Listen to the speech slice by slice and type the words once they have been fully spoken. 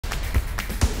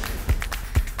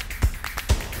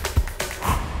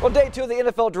Well, day 2 of the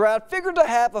NFL draft figured to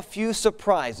have a few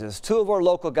surprises. 2 of our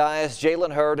local guys,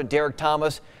 Jalen Hurd and Derek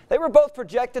Thomas, they were both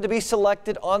projected to be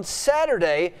selected on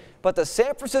Saturday, but the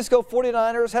San Francisco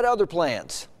 49ers had other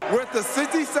plans. With the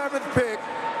 67th pick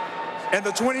in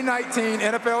the 2019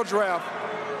 NFL draft,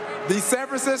 the San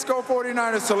Francisco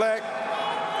 49ers select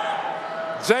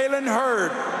Jalen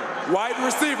Hurd, wide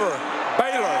receiver,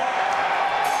 Baylor.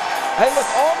 Hey, look,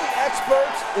 all the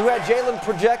experts who had Jalen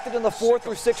projected in the 4th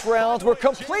through 6th rounds were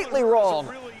completely wrong.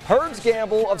 Hurd's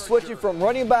gamble of switching from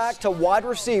running back to wide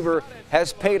receiver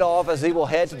has paid off as he will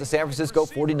head to the San Francisco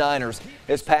 49ers.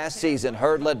 This past season,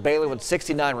 Hurd led Baylor with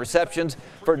 69 receptions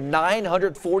for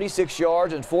 946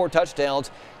 yards and 4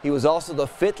 touchdowns. He was also the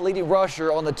 5th leading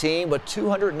rusher on the team with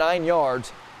 209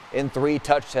 yards and 3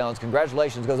 touchdowns.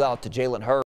 Congratulations goes out to Jalen Hurd.